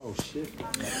Oh shit.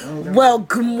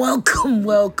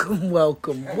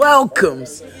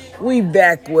 Welcomes. We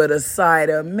back with a side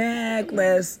of Mac.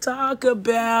 Let's talk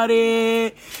about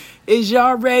it. Is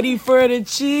y'all ready for the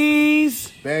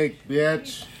cheese? Bake,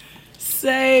 bitch.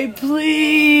 Say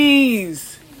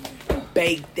please.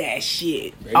 Bake that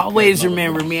shit. Bake Always that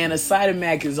remember, man, a side of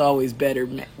Mac is always better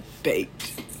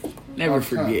baked. Never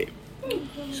forget.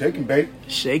 Shake and bake.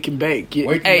 Shake and bake.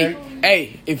 Wait Hey, to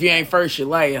hey, if you ain't first, you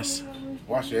last.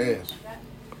 Wash your ass.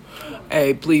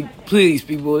 Hey, please,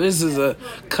 people, this is a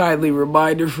kindly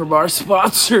reminder from our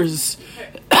sponsors.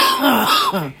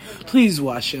 Please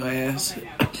wash your ass.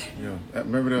 Yeah.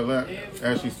 Remember that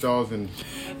Ashley Stalls and...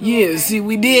 Yeah, see,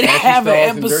 we did Ashy have an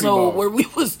stalls and dirty episode balls. where we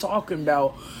was talking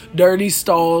about dirty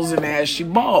stalls and ashy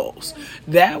balls.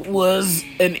 That was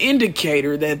an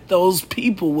indicator that those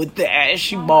people with the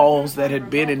ashy balls that had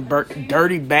been in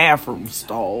dirty bathroom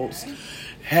stalls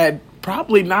had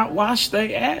probably not washed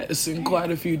their ass in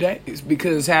quite a few days.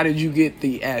 Because how did you get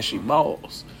the ashy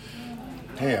balls?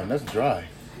 Damn, that's dry.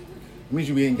 It means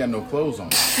you ain't got no clothes on.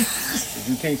 If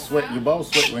you can't sweat, your balls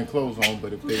sweat when clothes on,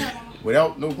 but if they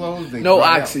without no clothes, they No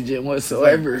dry oxygen out.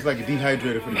 whatsoever. It's like a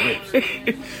dehydrator for the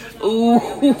grapes. Ooh.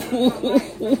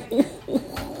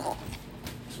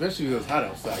 Especially if it's hot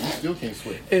outside. You still can't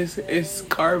sweat. It's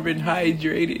carbon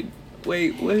hydrated.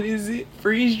 Wait, what is it?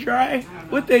 Freeze dry?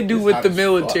 What they do It's with hot the as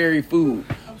military food?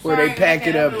 Where they pack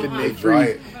it up and they They dry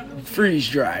it. freeze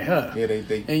dry, huh? Yeah,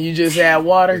 they And you just add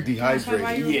water?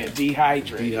 dehydrated. Yeah,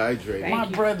 dehydrated. Dehydrated. My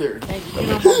brother,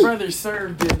 my brother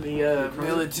served in the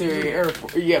military air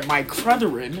force. Yeah, my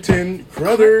Crutherin. 10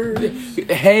 brothers.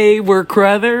 Hey, we're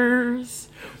Cruthers.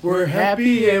 We're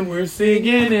happy and we're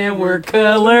singing and we're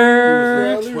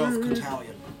colored. 12th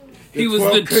Battalion. He was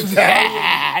the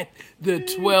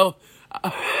 12th.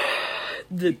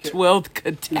 The 12th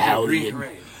Battalion.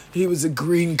 He was a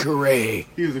Green Beret.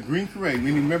 He was a Green Beret.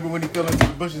 Remember when he fell into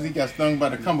the bushes, he got stung by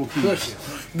the Cumble Keys.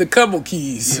 The Cumble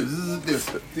Keys. Yeah, this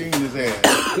thing in his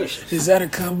ass. Is that a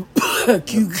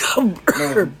cucumber?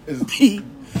 No, it's Bee.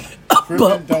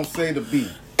 Prison don't say the B.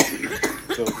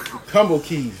 So, Cumble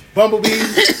Keys.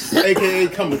 Bumblebees, a.k.a.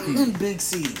 Cumble Keys. Big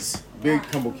C's. Big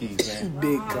Cumble Keys, man.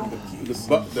 Big Cumble Keys.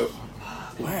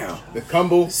 Wow. The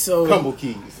Cumble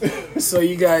Keys. So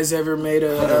you guys ever made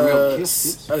a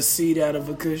seat out of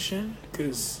a cushion?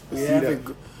 Because we have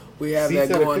that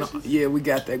going on. Yeah, we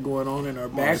got that going on in our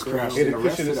background.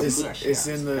 It's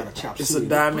a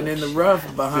diamond in the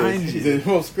rough behind you. There's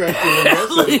more scratching than the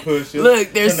rest of the cushion.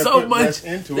 Look, there's so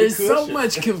so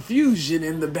much confusion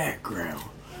in the background.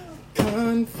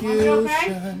 Confusion.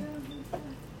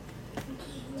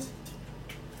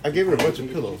 I gave her a bunch of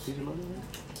pillows.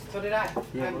 So did I.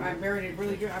 I married it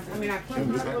really good. I plucked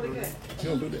her really good. You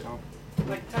don't do that.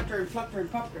 Like tucked her and plucked her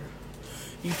and pucked her.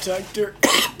 You tucked her,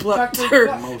 plucked her,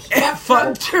 and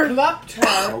fucked her. Plucked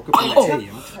her. Tucked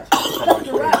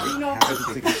her up, you know.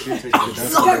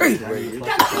 Sorry.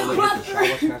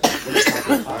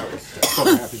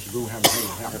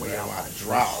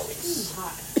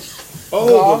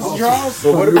 Oh, draws.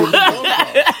 But what about the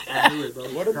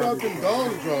draws? What about the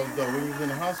gauze draws though? When you was in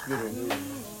the hospital.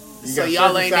 So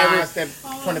y'all ain't never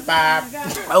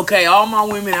 25. Okay, all my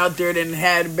women out there that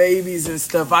had babies and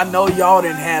stuff, I know y'all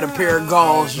didn't had a pair of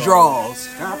gauze draws.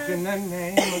 Stop in the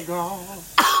name of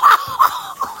gauze.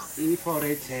 Before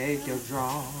they take your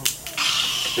draws.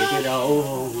 Think it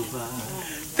over.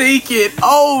 Think it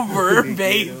over,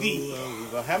 baby.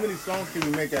 How many songs can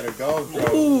we make out of gauze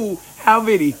draws? Ooh, how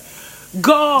many?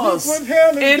 Gauze What the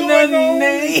hell is in going the on?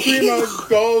 name.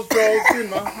 Gauze draws in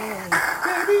my home.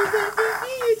 Baby,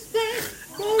 expect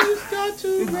you start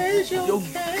to raise your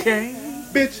Okay.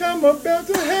 Bitch, I'm about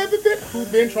to have a bit. Who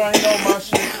been trying on my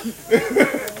shit?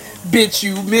 Bitch,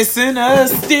 you missing a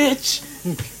stitch.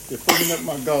 They're fucking up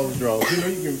my gauze draws. You know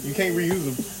you can't reuse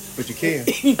them, but you can.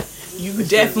 You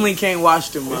definitely can't wash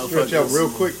them, They stretch out motherfuckers. real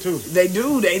quick too. They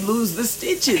do. They lose the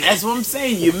stitches. That's what I'm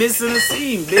saying. You're missing a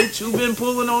seam, bitch. You've been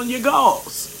pulling on your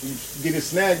gauze. You get it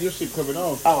snagged, your shit covered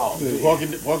off. Oh,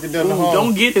 walking down the Ooh, hall.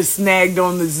 don't get it snagged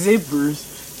on the zippers.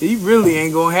 He really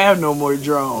ain't gonna have no more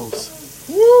draws.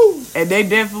 Woo! And they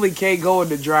definitely can't go in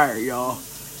the dryer, y'all.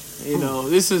 You know,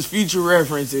 this is future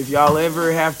reference if y'all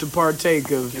ever have to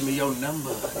partake of. Give me your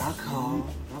number. I call.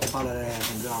 I'll follow that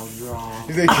ass and gauze draws.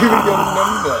 He said, give me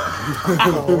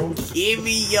your number. Give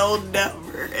me your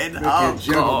number and Look I'll at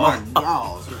juggle call. my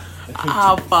gauze.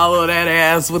 I'll follow that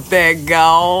ass with that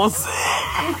gauze.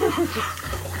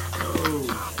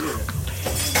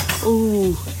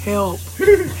 Ooh, help.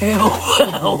 Help.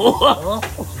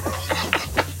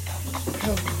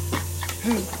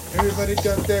 Everybody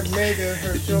got that mega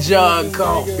hurt. Jug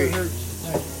coffee.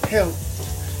 Help.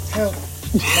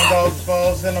 My Gauze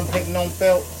balls and I'm painting on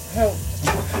felt. Help.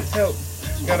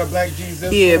 Got a black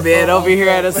Jesus. Yeah, man. Over here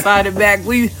at a side and back,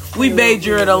 we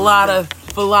major in a lot of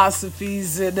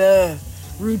philosophies and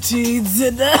routines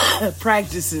and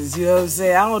practices. You know what I'm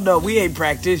saying? I don't know. We ain't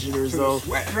practitioners, though.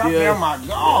 Sweat drop down my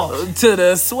gauze. To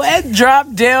the sweat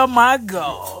drop down my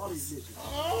gauze.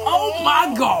 Oh,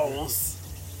 my gauze.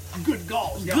 Good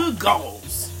gauze. Good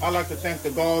gauze. I'd like to thank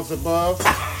the Gauze above.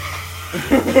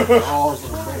 Gauze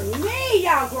above. Me,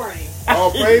 y'all green. Oh,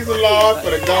 praise the Lord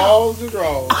for the Gauze and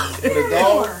draws. For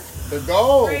the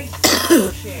Gauze.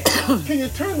 Shit. Can you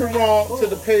turn the wrong to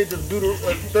the page of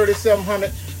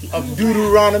 3700 of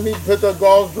Deuteronomy? Put the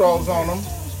Gauze draws on them.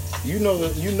 You know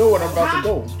what I'm about to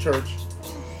go, church.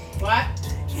 What?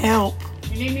 Help.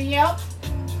 You need me help?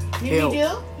 Need Help. me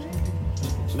do?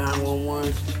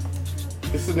 911.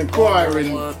 It's an inquiry.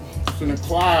 It's an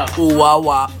inquiry. Ooh, wah,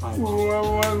 wah.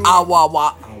 Ah, wah,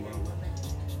 wah.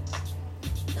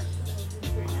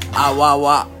 Ah, wah,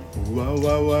 wah. Wah,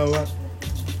 wah, wah, wah.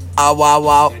 Ah, wah,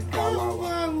 wah.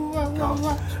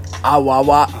 Ah, wah,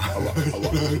 wah.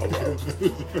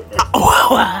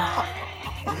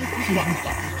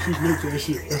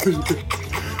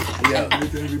 Yeah.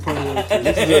 This is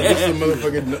a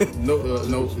motherfucking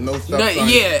no stop sign.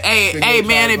 Yeah, hey, Signal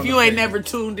man, signs if on you the ain't page. never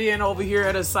tuned in over here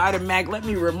at a side of Mac, let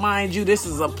me remind you, this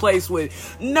is a place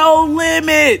with no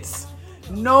limits,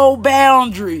 no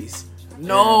boundaries,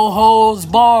 no holds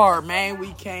barred, man.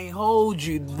 We can't hold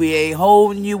you. We ain't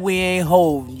holding you. We ain't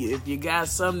holding you. If you got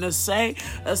something to say,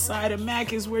 a side of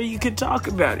Mac is where you can talk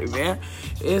about it, man.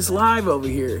 It's live over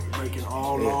here. Breaking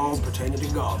all laws pertaining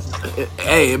to gauze.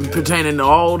 Hey, and pertaining to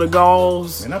all the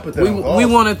Gauze, Man, I put that on Gauze. we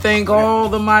want to thank all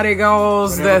the mighty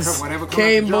Gauze that whatever come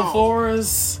came out the jaw. before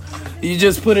us. You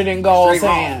just put it in Gauze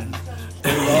Straight hand.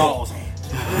 Gauze.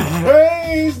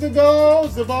 Praise the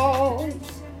Gauze of balls.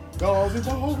 Gauze and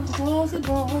balls, Gauze and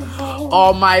balls.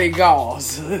 Almighty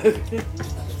Gauze. The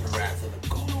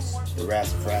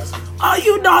rascal. Are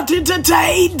you not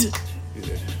entertained?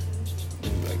 Yeah.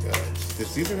 Like, did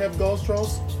Caesar have Gauze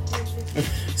straws?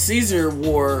 Caesar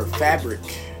wore fabric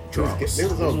draws. They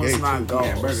was all gay, not too.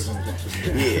 Gauze.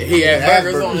 Yeah,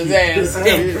 burgers on his ass. Yeah, he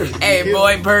had burgers on his ass. Hey,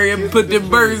 boy, Burger, put them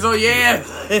burgers on your ass.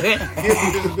 Kids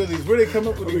with disabilities. Where they come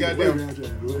up with the goddamn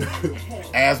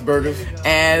ass burgers?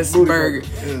 Ass burger.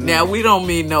 Now, we don't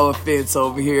mean no offense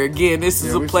over here. Again, this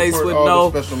is Yeah, a we place support with all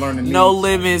the special learning no needs.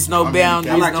 limits, no I mean,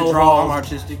 boundaries, I like no to draw. I'm walls.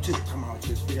 artistic too. I'm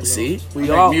artistic. See, I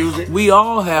make music. we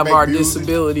all have Make our music.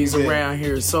 disabilities Yeah. around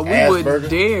here, so we Ass wouldn't burger.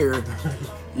 dare,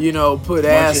 put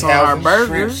ass on our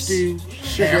houses,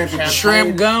 burgers.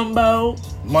 Shrimp gumbo,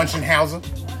 Munchenhausen.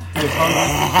 He was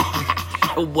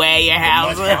hungry.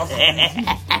 Warehouse.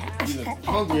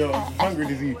 He was hungry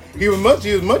disease. He was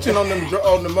munching on them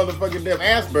on the motherfucking damn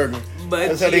ass burger. But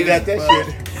That's how they got that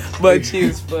shit. But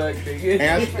you fuck, nigga.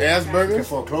 Ass burger.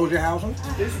 Foreclose your house.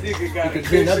 This nigga got You can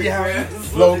clean up your house.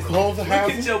 Flow clothes Look at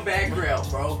house. your background,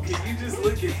 bro. Can you just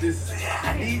look at this?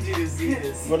 I need you to see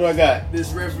this. What do I got?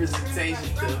 This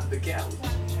representation of the couch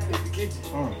in the kitchen.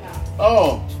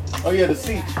 Oh yeah, the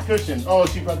seat cushion. Oh,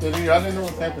 she brought that in here. I didn't know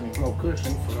what's happening. No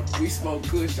cushion. We smoke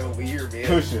kush over here, man.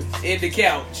 Cushion. In the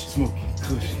couch. Smoky.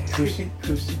 Cushion.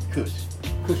 Cushion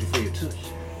for your tush.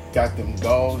 Got them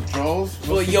Gauze drawers.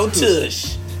 For your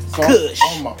tush. So Kush.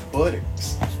 on my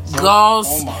buttocks. So Gauze.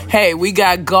 on my- Hey, we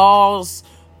got Gauze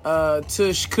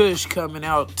Tush Kush coming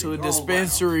out to a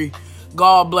dispensary.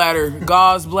 Gallbladder.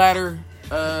 Gauze bladder.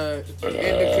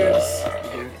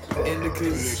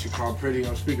 Indicas. She called pretty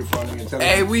on speakerphone and tell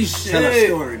Hey, her. we Tell her should.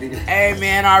 story, nigga. Hey,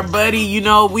 man, our buddy,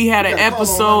 we had an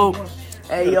episode.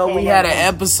 Hey, yo, we had an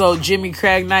episode, Jimmy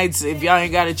Crack Nights. If y'all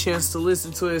ain't got a chance to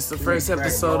listen to it, it's the first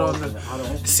episode on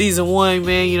the season 1,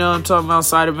 man. I'm talking about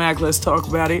Side of Mac. Let's talk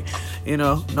about it.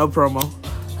 No promo.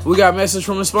 We got a message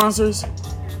from the sponsors.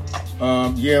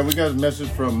 Yeah, we got a message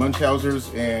from Munchausen's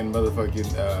and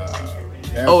motherfucking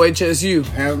OHSU.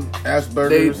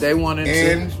 Asperger's. They wanted to-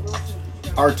 and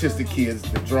artistic kids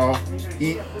that draw,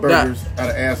 eat burgers out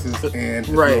of asses, and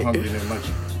just Right. no hungry and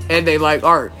munching. And they like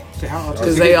art.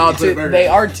 Because They artistic. They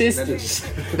artistic.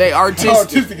 How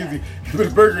artistic is he? He put a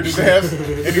burger in his ass,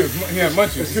 and he had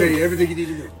munchies Say too. everything you need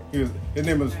to do. His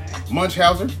name was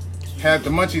Munchausen. Had the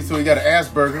munchies, so he got an ass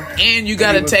burger. And you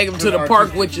got to take them to the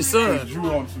park with your He son. drew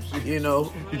on some shit. You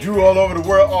know. He drew all over the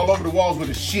world, all over the walls with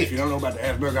his shit. If you don't know about the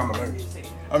Asperger, I'm allergic.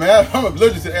 I mean, I'm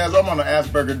allergic to ass. I'm on an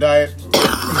Asperger diet.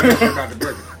 About the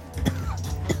burger.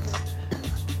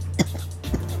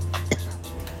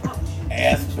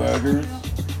 Asperger's.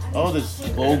 All this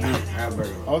vulgar,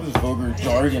 Asperger. all this vulgar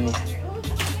jargon,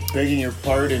 begging your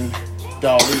pardon,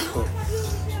 Dolly,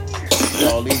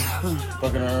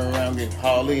 fucking her around, get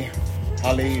Holly.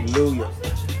 Hallelujah.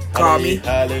 Call me.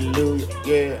 Hallelujah.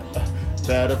 Yeah.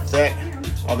 Matter of fact,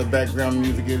 all the background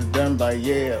music is done by me.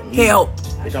 Hellp.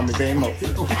 They call me Damo.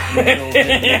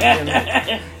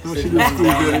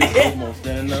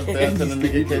 Standing up fast and the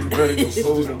nigga catch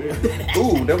vertigo.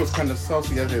 Ooh, that was kind of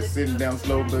saucy. I was sitting down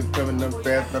slow, but coming up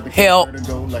fast. Not the Hellp.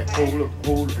 vertigo. Like hold up.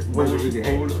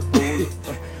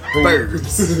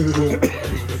 Birds.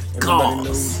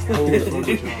 Gauze.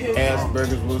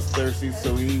 Asperger's was thirsty,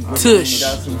 so he went Tush. and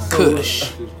got some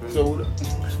Kush. soda,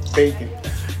 bacon,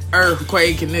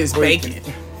 Earthquake and this bacon.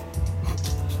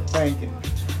 Banking.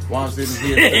 While I'm sitting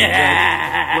here,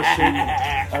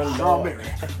 Strawberry.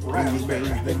 Raspberry.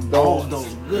 the All dogs,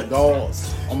 those good.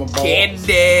 dogs on my balls,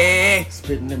 Candy.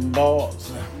 spitting them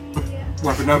balls,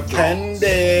 Wiping up.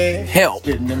 candy, Hellp.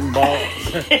 spitting them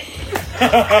balls.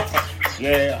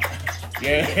 Yeah.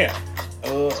 Yeah.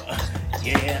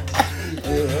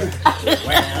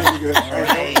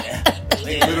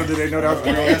 Little did they know that was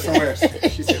real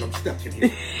SOS. She said, I'm stuck in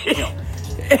here.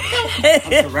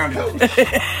 I'm surrounded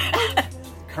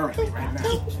currently right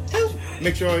now.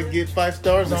 Make sure I get 5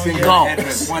 stars on Sing your Gauze.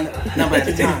 address one number at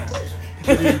a time.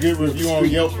 Get review on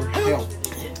Yelp for Help.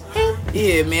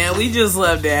 Yeah, man, we just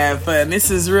love to have fun.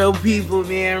 This is real people,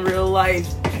 man, real life,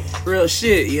 real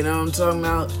shit. You know what I'm talking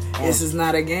about? This is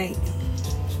not a game.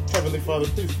 Heavenly Father,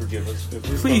 please forgive us. 'Cause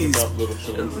we're Please. talking about little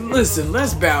children. Listen,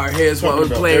 let's bow our heads while Talking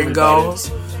we're about playing everybody.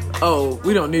 Gauze. Oh,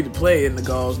 we don't need to play in the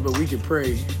Gauze, but we can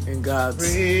pray in God's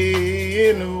Lay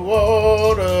in the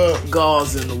water,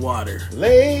 Gauze in the water.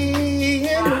 lay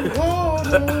in the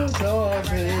water,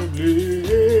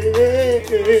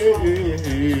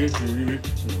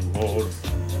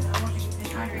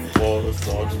 darling, water,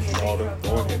 sergeant, water,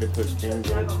 go ahead and put in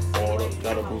the water,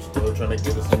 got a booster, trying to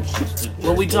get us some shit.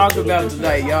 What we talked about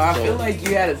tonight, y'all. I feel like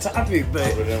you had a topic, but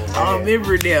I don't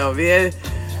remember now, man.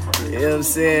 You know what I'm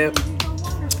saying?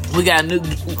 We got a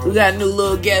new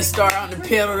little guest star on the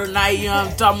panel tonight. You know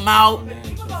what I'm talking about?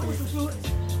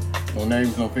 No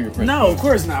names, no fingerprints. No, of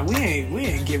course not. We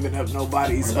ain't giving up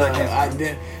nobody's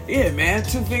identity. Yeah, man.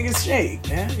 2 fingers shake,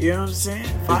 man. You know what I'm saying?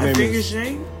 5 name fingers is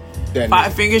shake. Daniel,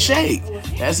 5 finger shake.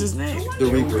 That's his name. the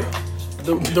Reaper.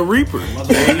 The Reaper.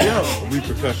 There you go.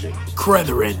 Repercussion.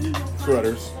 Cruthering.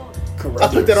 Crudders. I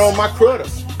put that on my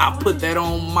crudders. I put that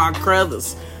on my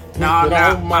cruthers. No, Put it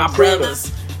not on my my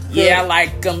brothers. Yeah, I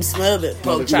like them smothered.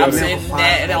 Pork chops Never and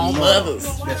that on mothers.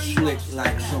 That's slick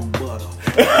like some butter.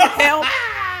 Help.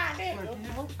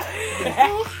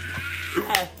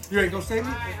 You ain't gonna save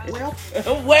me? Well,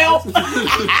 Well.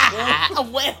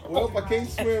 Well. Well, if I can't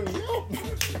swim,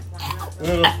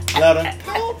 little ladder.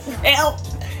 Help.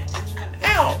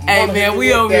 Hey man,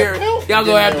 we over here. Y'all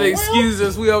gonna have to excuse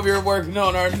us. We over here working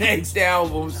on our next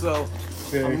album, so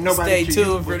stay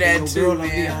tuned for that too,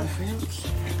 man.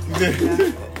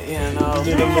 You know.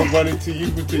 Nobody to you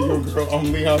but to your girl.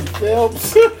 I'm Leon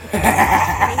Phelps.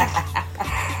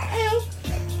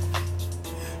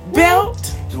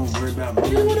 Belt. don't worry about me.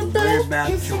 Don't worry about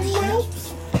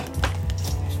yourself.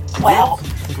 Well.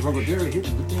 Because Uncle Jerry hit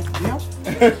me with that belt.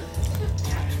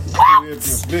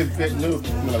 Big fat little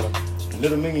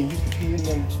nigga used to be in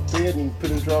the bed and put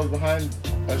his drawers behind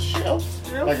a shelf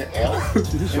like an elf.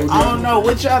 I don't know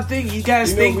what y'all think. You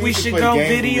guys You know, think we we used to should play go games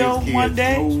when video we was one kids.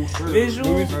 day? No, sir.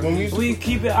 Visual? When we used to- We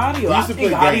keep it audio. we I used to think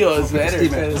play audio games. is better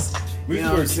because We you know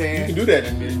what I'm You saying. can do that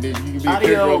and then you can be a third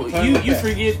Audio, row behind you that.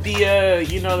 forget the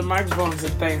the microphones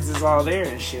and things is all there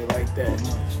and shit like that.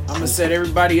 I'm gonna set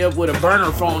everybody up with a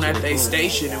burner phone at their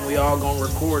station and we all gonna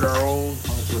record our own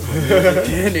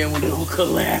and then we gonna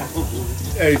collab.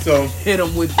 Hey, so Hit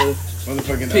them with the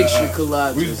motherfucking picture we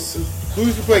collages.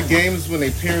 used to play games when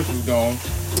their parents was gone.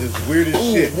 It's weird as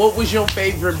Ooh, shit. what was your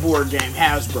favorite board game,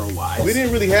 Hasbro wise? We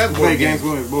didn't really have Play board games games.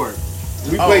 when we was bored.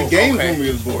 We played games okay. when we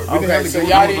was bored. We didn't Okay, have to so go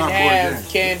y'all to didn't board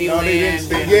have game. No, they didn't.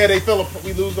 Candyland, Yeah, they fell apart.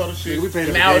 We lose all the shit. We played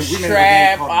a game. We Mousetrap, made a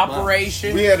game called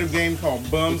Operation. We had a game called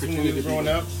Bums when we was growing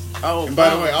up. Oh, And by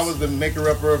the way, I bums. was the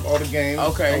maker-upper of all the games.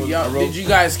 Okay, I y'all, wrote- did you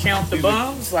guys count the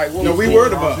bums? Like, what No, was we the- were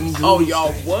the Bums. Oh,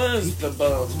 y'all was the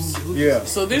bums. Yeah.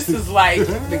 So this is like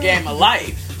the game of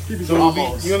life. So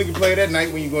Almost. you only can play it at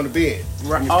night when you go to bed.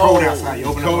 Right. It's cold Oh, outside. You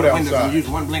open up cold the windows outside. and use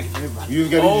one blanket for everybody. You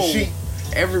just gotta use Oh. a sheet.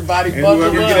 everybody And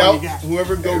bundled whoever get up. out,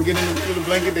 whoever go get into the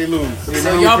blanket, they lose.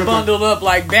 So y'all bundled up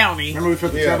like Bounty Remember we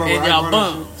took the Yeah. table and over y'all Ice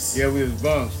Water? bums. Yeah, we was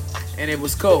bums And it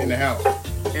was cold in the house.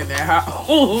 in the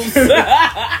house.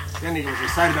 That nigga was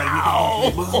excited about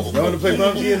it. Oh. Y'all want to play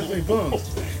bums? Yeah, let's play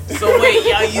bums. So wait,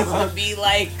 y'all used to be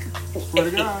like, Swear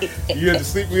to God. You had to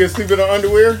sleep. We had to sleep in our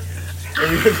underwear.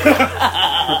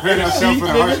 Prepare yourself for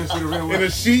the harshness of the real In world.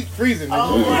 a sheet, freezing.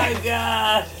 Oh my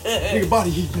God. Nigga, body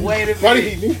heat. Wait a Body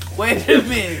minute. heat, nigga. Wait a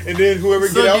minute. And then whoever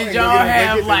So get out did and y'all go get a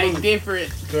have blanket, like they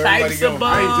different So types everybody of go.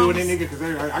 I ain't bums? doing it, nigga, because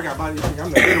I got body heat.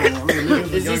 I'm the middle one. I'm in the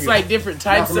middle. Is this like different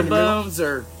types Malcolm in of the middle. bums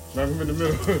or? Knock him in the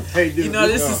middle. Hey, dude. You know,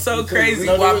 this is so crazy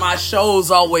No, why there my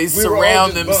shows always we were all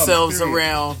surround just bums, themselves period.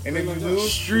 around And if you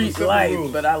lose, street simple life,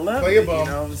 rules. but I love Play it. a bum. You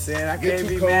know what I'm saying? I Get can't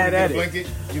too be cold, mad get at a it. blanket.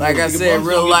 You Like know, I the said, bums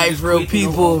real don't get life, to real quit and go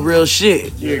people, home. real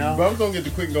shit. You Yeah, know? bums don't get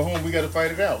to quit and go home. We got to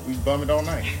fight it out. We bum it all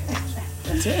night.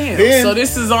 Damn. Then- So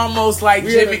this is almost like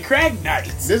We had Jimmy a- Crack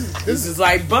nights. This This is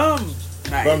like bum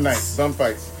nights. bum nights, bum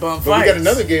fights. Bum But we got fights.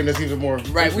 another game that's even more.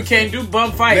 Right, we can't do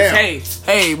bum fights. Now.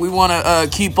 Hey, we want to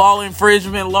keep all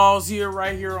infringement laws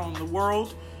right here on the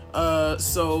world.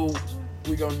 So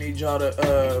we gonna need y'all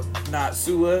to not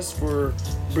sue us for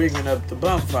bringing up the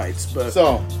bum fights. But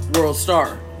So World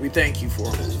Star, we thank you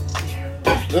for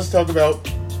it. let's talk about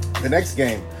the next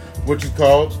game, which is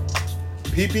called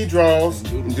PP draws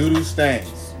and doo-doo stains.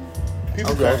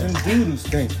 PP draws and doo-doo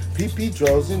stains. PP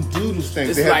draws and doo-doo stains.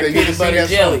 It's They have like to- you ever peanut sing butter that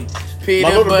jelly. song? My Peanut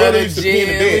little brother butter used to pee in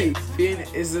the jelly. bed.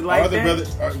 Is it My like other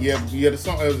that? brother, yeah, the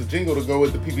song. It was a jingle to go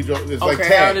with the PP draws. It's like Okay,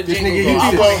 how tag. the This jingle nigga go? used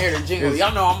I to- want to hear the jingle. It's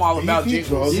Y'all know I'm all about PP jingles.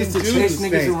 draws He used to and chase doo-doo niggas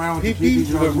stains. around with the PP, PP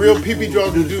draws the and real doo-doo PP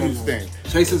draws and stains. doo-doo stains.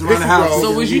 Chases around the Pissy house. draws.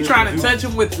 So was you trying to touch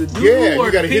him with the doo Yeah, or you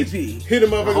the gotta pee-pee? hit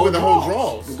him up with the whole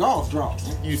draws. The Gauze draws.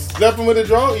 You slap him with a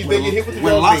draw, you think you hit with the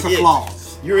With draws, lots they of it.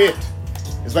 flaws. You're it.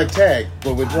 It's like tag,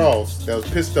 but with draws. That was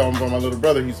pissed on by my little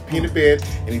brother. He used to pee in the bed,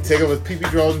 and he'd take off his pee-pee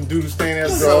draws and do the stain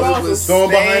ass So draws. it was Throw him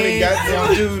behind the stains goddamn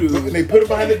and doo-doo. And they put him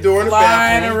behind the door in the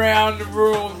Flying bathroom. around the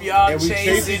room, y'all And we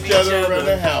chased chasing each other around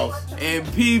the house.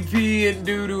 and pee and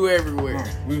doo-doo everywhere.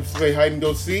 We would play hide and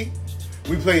go seek.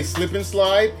 We played slip and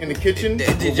slide in the kitchen. Did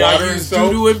with y'all water and use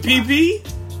soap. doo-doo and pee-pee?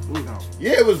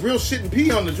 Yeah, it was real shit and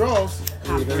pee on the draws.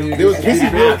 There was This is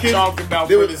pissy real what I'm kids. talking about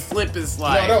There for was- the slip and No,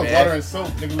 slide, that was man. water and soap.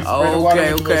 Nigga, we spray the water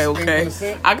Okay, with a little okay. stink from the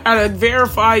scent. I gotta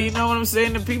verify, you know what I'm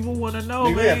saying? The people want to know, Nigga,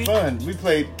 we man. had fun. We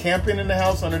played camping in the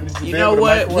house underneath the You bed know with a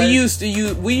what?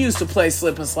 microwave. We used to play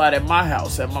slip and slide at my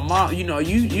house, at my mom. You know,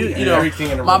 you And know,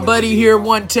 everything in the my room buddy was- here,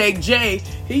 One Take Jay,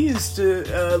 he used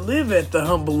to live at the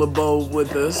humble abode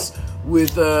with us,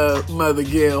 with Mother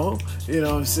Gail. You know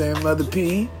what I'm saying? Mother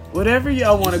P. Whatever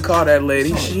y'all want to call that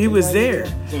lady, he was there.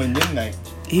 Till midnight.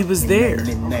 He was there.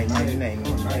 Midnight.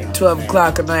 12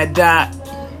 o'clock on that dot.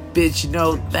 Bitch, you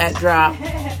know that drop.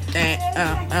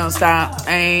 Don't stop.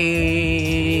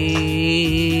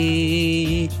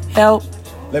 Help.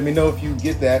 Let me know if you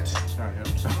get that,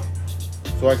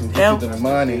 so I can get Help. you the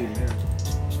money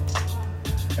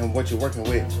and what you're working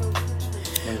with.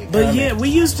 when you But comment. yeah, we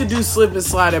used to do slip and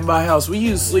slide at my house. We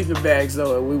used sleeping bags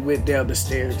though, and we went down the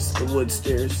stairs, the wood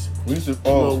stairs, we used to.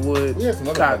 little wood, we had some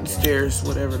other cotton fun games. stairs,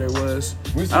 whatever there was.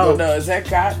 We used to I don't go- know. Is that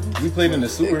cotton? We played in the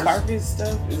Is it sewers. carpet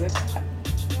stuff? Is that cotton?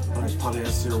 Like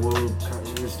polyester, wool.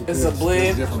 It's a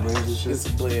blend? Different blends and shit. It's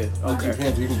a blend. It Okay.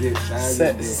 depends. You can get shag, you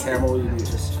can get camel, you can get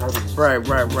just carpet. Right.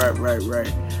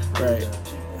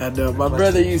 I know. My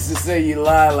brother used to say you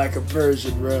lie like a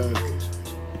Persian rug.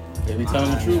 They be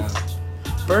telling the truth.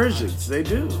 Persians, they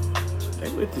do. They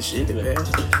with the shit, man.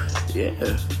 Yeah.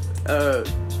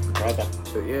 Brother.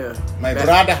 Yeah. My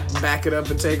brother. Back it up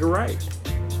and take a right.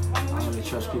 I only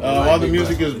trust people. All the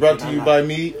music is brought to you by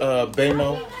me,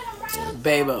 Bamo.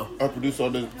 Babo. I produce all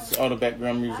the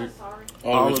background music,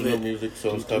 all All the of original it. music.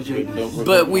 So stuff you don't.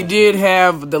 But we did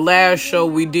have, the last show,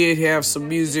 we did have some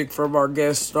music from our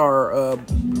guest star,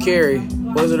 Carrie.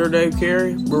 Was it her name,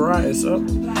 Carrie? Mariah,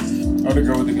 something? Oh, the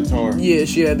girl with the guitar. Yeah,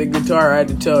 she had the guitar. I had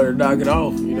to tell her to knock it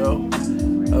off, you know?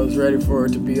 I was ready for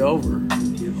it to be over.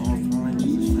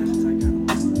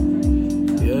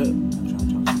 Yeah.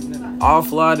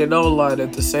 Offline and online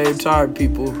at the same time,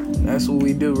 people. That's what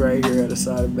we do right here at the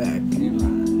side and back.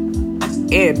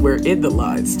 And we're in the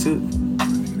lines, too.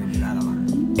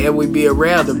 And we be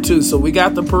around them, too. So we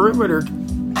got the perimeter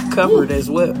covered as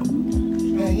well.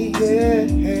 Hey, yeah,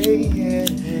 hey, yeah,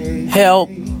 hey. Help.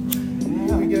 Here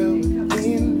we go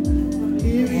again.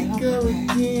 Here we go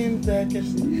again. Back at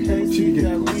the place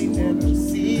that we never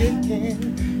see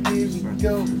again. Here we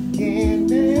go again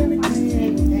and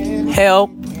again and Help.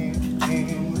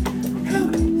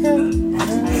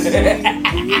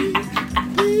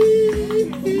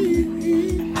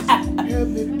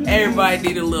 Everybody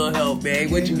need a little help,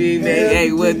 man. What you need, man?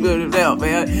 Hey, what help,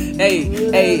 man?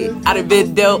 Hey, I done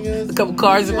been dealt a couple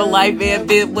cards in my life, man.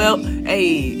 Been well.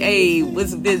 Hey,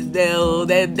 what's this deal?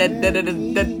 That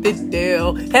bit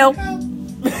deal. Help.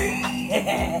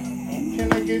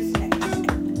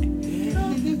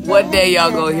 One day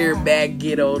y'all gonna hear Mac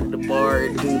get on the bar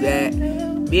and do that.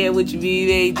 Man, what you mean,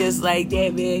 ain't just like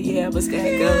that, man? Yeah, I'm gonna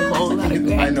stack a whole lot of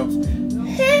I crap. know.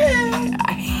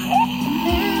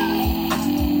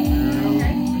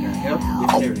 Help.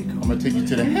 There they go. I'm gonna take you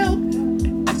to the help.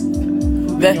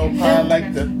 That- Your pie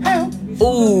like the help.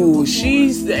 Ooh,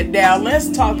 now let's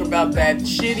talk about that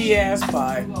shitty ass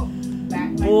pie.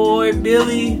 Boy,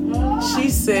 Billy, she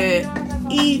said,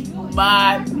 eat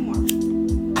my.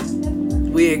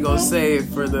 We ain't gonna say it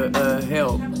for the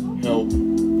help. Help.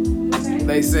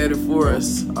 They said it for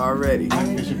us already.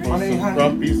 Fishing for some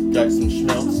crumpies, got some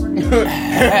schmelz.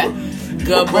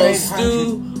 Gumbo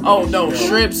stew. Oh no,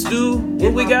 shrimp stew.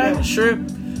 What we got? Shrimp.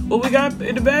 What we got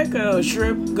in the back?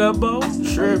 Shrimp gumbo. We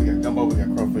Shrimp. got gumbo, we got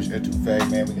crawfish etouffee,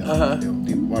 man. We got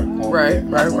deep water cornbread.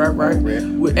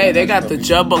 Right. Hey, they got the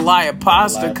jambalaya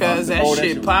pasta, cuz that Oh,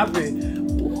 shit popping.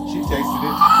 She tasted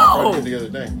it. I tried it the other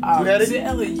day. You I'm had it?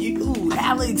 telling you,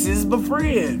 Alex is my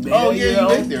friend, man. Oh yeah, you know?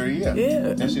 you ate there, yeah. Yeah.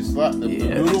 And she slapped the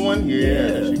Yeah. noodle one,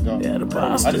 yeah. She gone. Yeah, the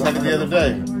pasta. I just had it the other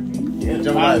day. Yeah, The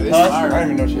jambalaya it's pasta. fire. I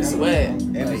didn't even know she had Sweat.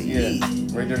 And it's,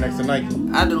 yeah, right there next to Nike.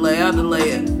 Underlay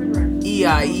it.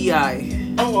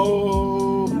 EI.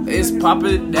 Oh, It's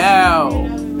popping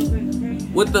down.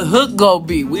 What the hook gonna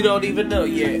be? We don't even know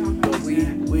yet. But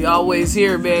we always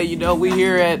hear, man. You know, we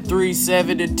here at 3,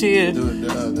 7, and 10. the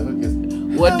hook is.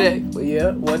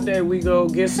 One day we gonna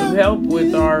get some help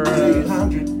with our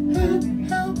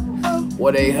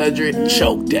 1-800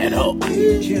 choke that up.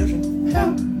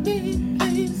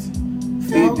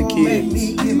 Feed the kids.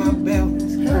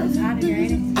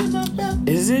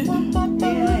 Is it?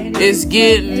 It's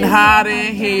getting hot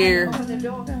in here.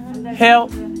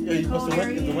 Help. Yeah, you must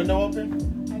have is the window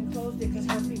open? I closed it because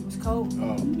her feet was cold.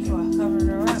 Oh. So I covered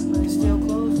her up, but it's still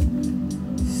closed.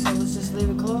 So let's just leave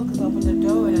it closed because open the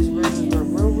door and it's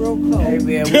real cold. Hey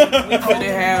man, we finna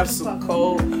have some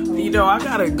cold. You know, I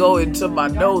gotta go into my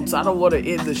notes. I don't want to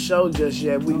end the show just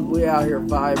yet. We out here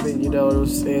vibing. You know what I'm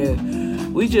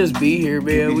saying? We just be here,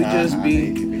 man. We just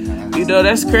be. You know,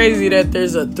 that's crazy that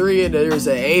there's a 3 and there's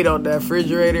an 8 on that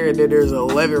refrigerator, and then there's an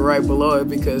 11 right below it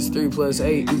because 3 plus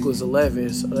 8 equals 11.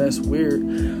 So that's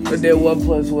weird. But then 1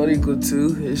 plus 1 equals 2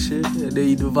 and shit. And then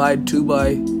you divide 2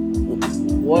 by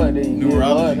 1 and you get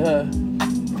 1, huh?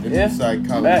 Yeah. Inside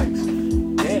Facts. college.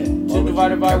 Yeah. 2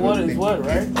 divided by 1 is what,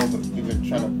 right? You've been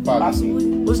trying to follow Possibly.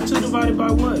 me. What's 2 divided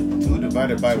by 1? 2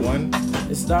 divided by 1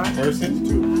 It's not. person,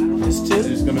 2. It's 2.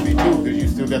 It's gonna be 2 because you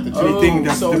still got the 2. Anything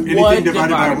that's so anything one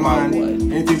divided by divided by 1.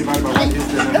 one. Anything divided by 1 is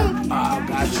the number. Oh,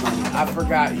 gotcha. I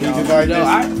forgot, y'all. divide You know, this.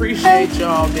 I appreciate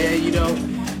y'all, man. You know,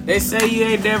 they say you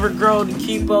ain't never grown to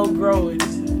keep on growing.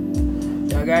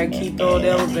 Y'all gotta keep on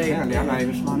elevating. Apparently, I'm not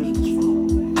even smart as this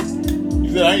phone.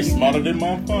 You said I ain't smarter than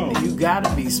my phone. You gotta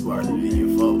be smarter than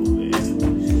your phone, man.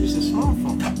 It's a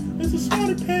smartphone. It's a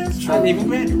smarter pants. I didn't even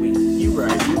graduate. You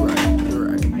right.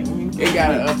 They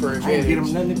got an upper I didn't get them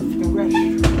advantage. nothing to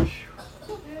graduate.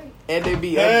 And they be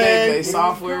Hey. updating their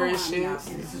software and shit.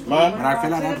 Mom, When I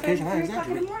fill out the application, I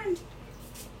exaggerate.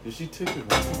 did she take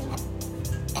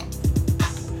it?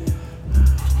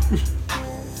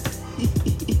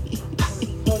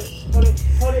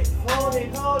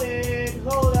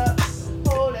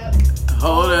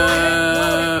 Hold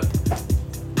up.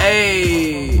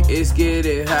 Hey, it's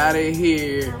getting hot in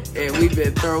here. And we've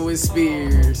been throwing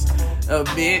spears. A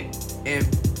mint and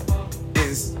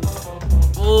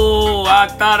oh, I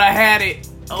thought I had it.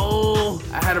 Oh,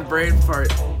 I had a brain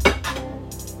fart.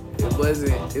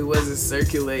 It wasn't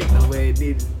circulating the way it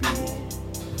needed to be.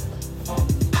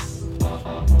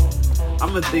 I'm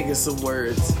gonna think of some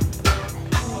words.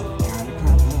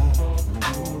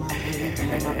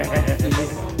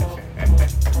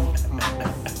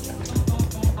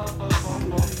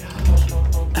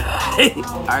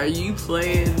 Are you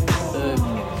playing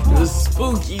the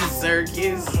spooky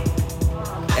circus?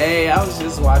 Hey, I was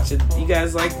just watching. You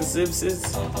guys like The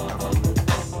Simpsons?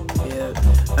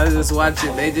 Yeah, I was just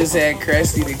watching. They just had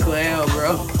Krusty the Clown,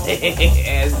 bro,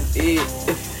 as it.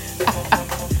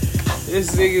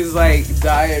 This nigga's like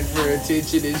dying for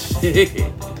attention and shit.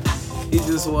 He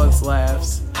just wants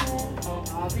laughs.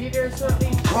 I'll be there shortly.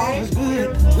 Gauze is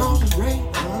good. Gauze is great.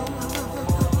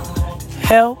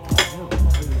 Help.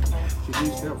 She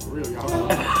needs help for real,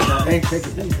 y'all. I ain't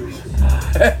taking pictures.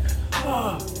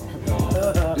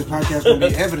 This podcast gonna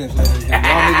be evidence later. Y'all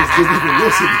niggas didn't even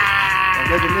listen. Y'all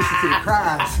never listen to the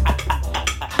cries.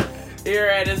 Here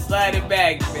at a sliding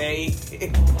back, babe.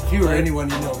 If you or anyone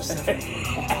you know is Stephanie.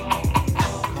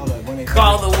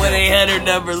 Call the 1-800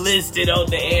 number listed on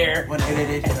the air.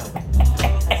 1-888 help.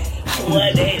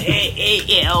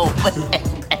 1-888 help.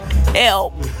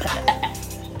 Help.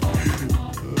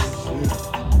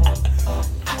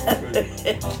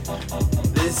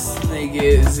 This This nigga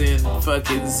is in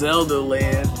fucking Zelda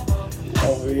land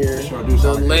over here. Sure do The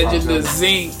sound like Legend hip-hop of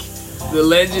Zinc. The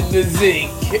Legend of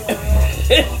Zinc.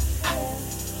 That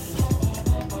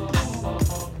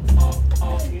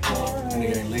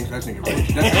nigga ain't Link, that nigga Rich.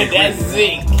 That's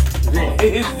Zinc.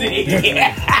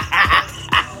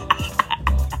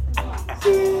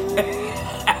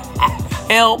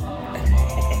 Help.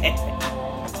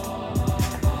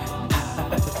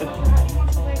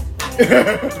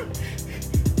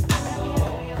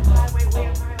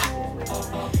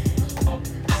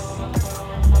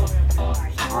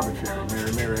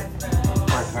 Arbitrary, Mary.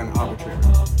 Quite kind of arbitrary.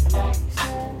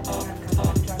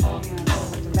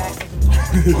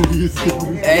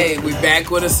 Hey, we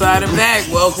back with a side and back.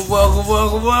 Welcome.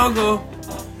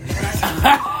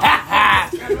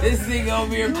 This thing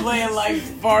over here playing like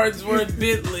Farnsworth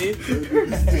Bentley.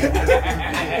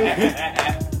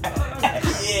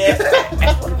 Yeah.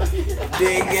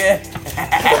 Nigga.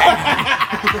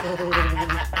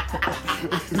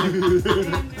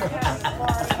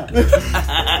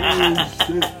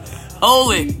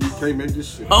 Holy. Can't make this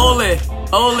shit. Holy.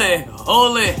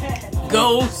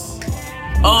 Ghost.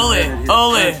 Holy.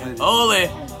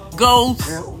 Ghost.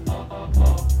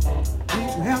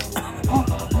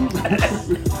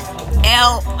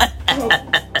 Help.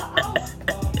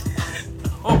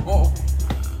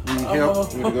 Need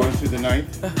help? You want to go into the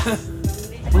ninth?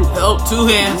 Help, 2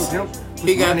 hands. Help.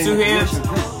 He got 2 hands.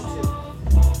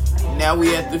 Now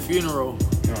we at the funeral.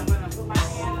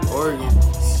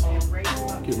 Organs.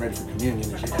 Getting ready for communion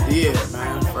and shit. Yeah,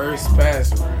 man. First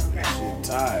pass around. Shit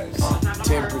ties.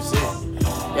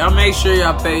 10%. Y'all make sure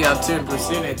y'all pay y'all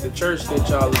 10% at the church that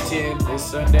y'all attend this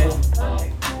Sunday.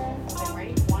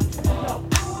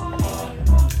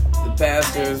 The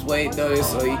pastor is waiting on it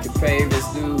so he can pave his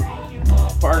new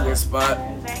parking spot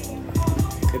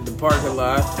in the parking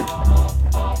lot.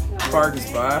 Parking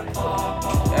spot.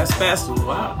 That's Pastor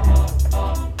Wop.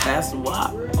 Pastor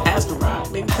Rock,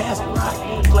 nigga, Pastor Rock,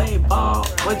 nigga, play ball.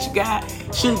 What you got?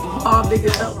 Shoot the ball, nigga,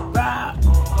 help the rock.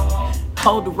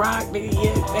 Hold the rock, nigga,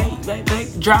 yeah, make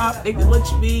the drop, nigga,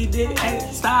 what you mean, nigga?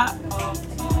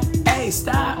 Hey,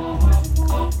 stop.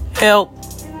 Help.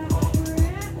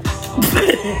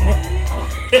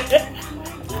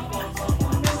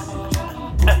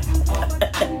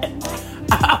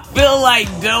 I feel like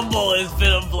Dumbo is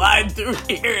finna fly through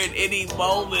here at any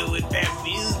moment with that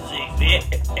music, man.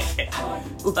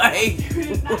 Like,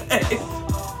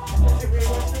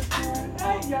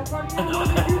 what?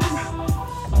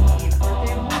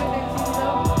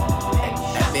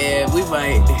 Man, we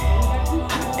might.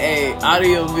 Hey,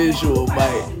 audio visual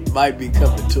might be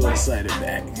coming to us side and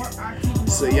back,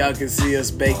 so y'all can see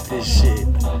us bake this shit.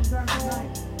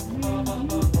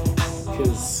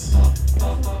 Cause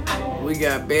we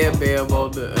got Bam Bam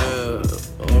on the.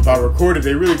 If I record it,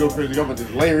 they really go crazy. I'm gonna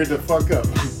just layer it the fuck up.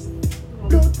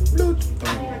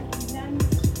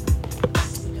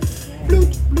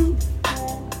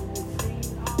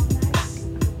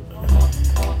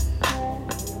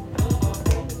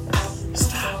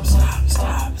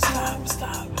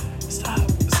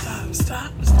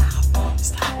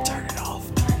 Stop.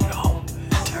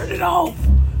 Turn it off.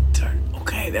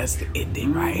 Okay, that's the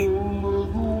ending, right?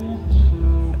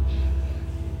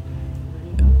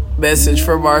 Message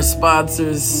from our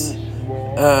sponsors,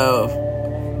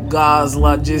 Gauze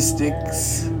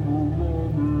Logistics.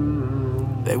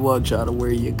 They want y'all to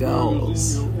wear your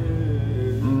gauze.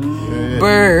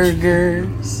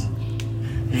 Burgers.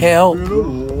 Help.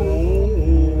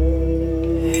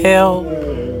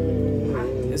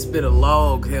 It's been a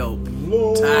long help.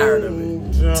 Tired of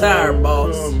it. Tired,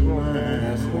 boss.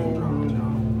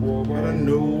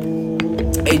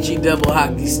 HE double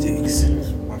hockey sticks.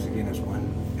 Once again, it's one.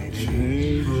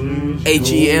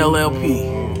 HELLP.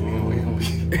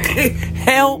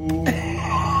 Help.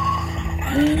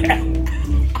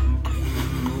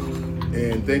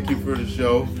 And thank you for the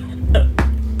show.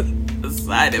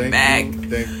 Side and back.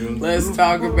 Thank you. Let's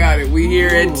talk about it. We here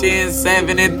at 10,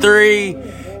 7, and 3.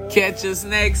 Catch us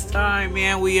next time,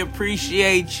 man. We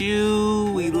appreciate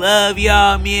you. We love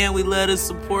y'all, man. We love the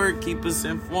support. Keep us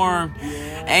informed.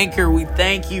 Anchor, we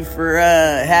thank you for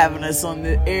having us on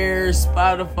the air.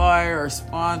 Spotify, our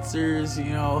sponsors,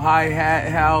 Hi-Hat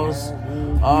House,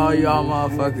 all y'all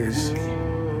motherfuckers.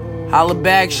 Holla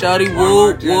back, shawty.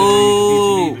 Woo,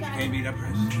 woo.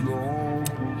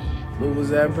 What was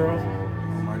that, bro?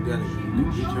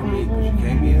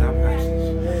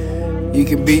 You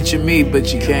can beat your meat,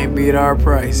 but you can't beat our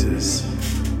prices.